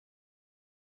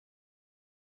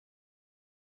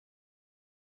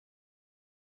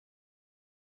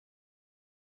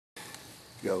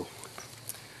Go.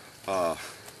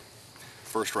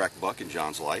 First rack buck in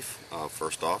John's life.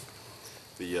 First off,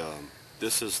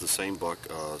 this is the same buck.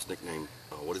 His nickname,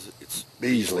 what is it? It's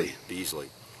Beasley. Beasley.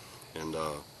 And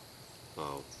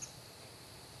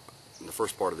in the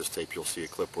first part of this tape, you'll see a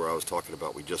clip where I was talking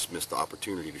about we just missed the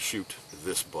opportunity to shoot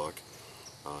this buck.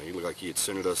 He looked like he had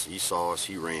scented us. He saw us.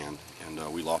 He ran,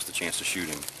 and we lost the chance to shoot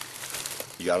him.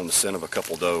 He got on the scent of a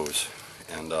couple does,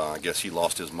 and I guess he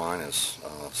lost his mind, as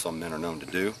some men are known to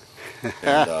do.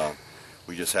 And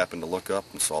we just happened to look up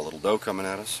and saw a little doe coming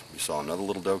at us. We saw another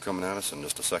little doe coming at us, and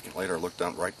just a second later, I looked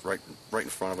down right in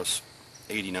front of us,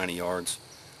 80, 90 yards,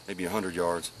 maybe 100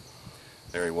 yards.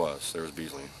 There he was. There was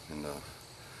Beasley. And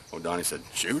Donnie said,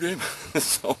 "Shoot him."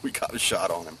 So we got a shot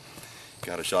on him.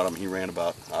 He ran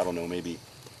about, I don't know, maybe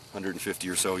 150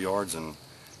 or so yards, and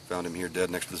found him here dead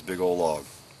next to this big old log.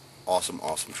 Awesome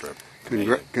trip.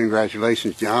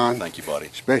 Congratulations, John. Thank you, buddy.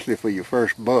 Especially for your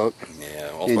first buck.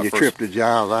 Yeah. Well, and your trip to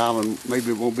Giles Island.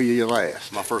 Maybe it won't be your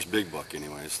last. My first big buck,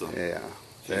 anyway. So yeah.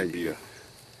 There you go.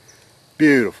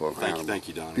 Beautiful. Thank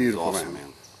you, Donnie. Beautiful, it was awesome,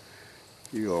 man.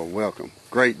 You are welcome.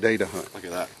 Great day to hunt. Look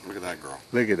at that. Look at that girl.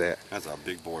 Look at that. That's a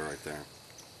big boy right there.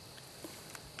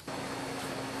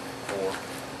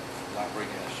 Not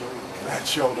breaking his shoulder. That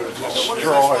shoulder is destroyed. What is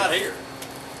this right here?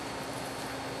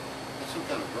 That's some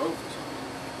kind of growth or something.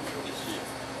 It's here.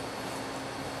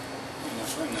 You know,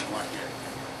 swing that like that.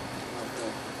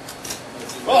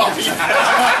 Oh!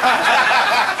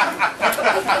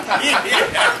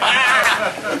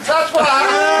 That's what I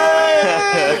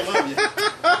love you.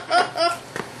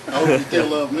 I hope you still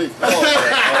love me.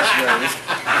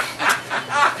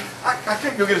 I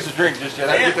couldn't go get us a drink just yet.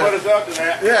 They didn't put us up to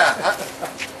that. Yeah.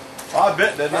 I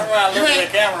bet, didn't Turn around, look at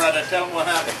the camera and tell them what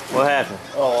happened. What happened?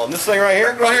 Oh, and this thing right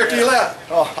here to your left.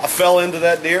 Oh, I fell into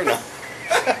that deer. No.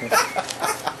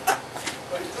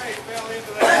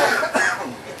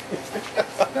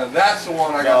 Now that's the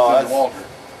one I got from Walter.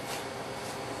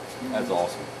 That's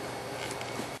awesome.